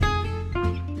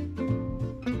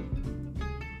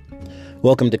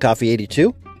Welcome to Coffee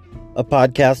 82, a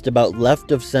podcast about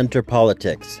left of center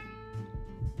politics.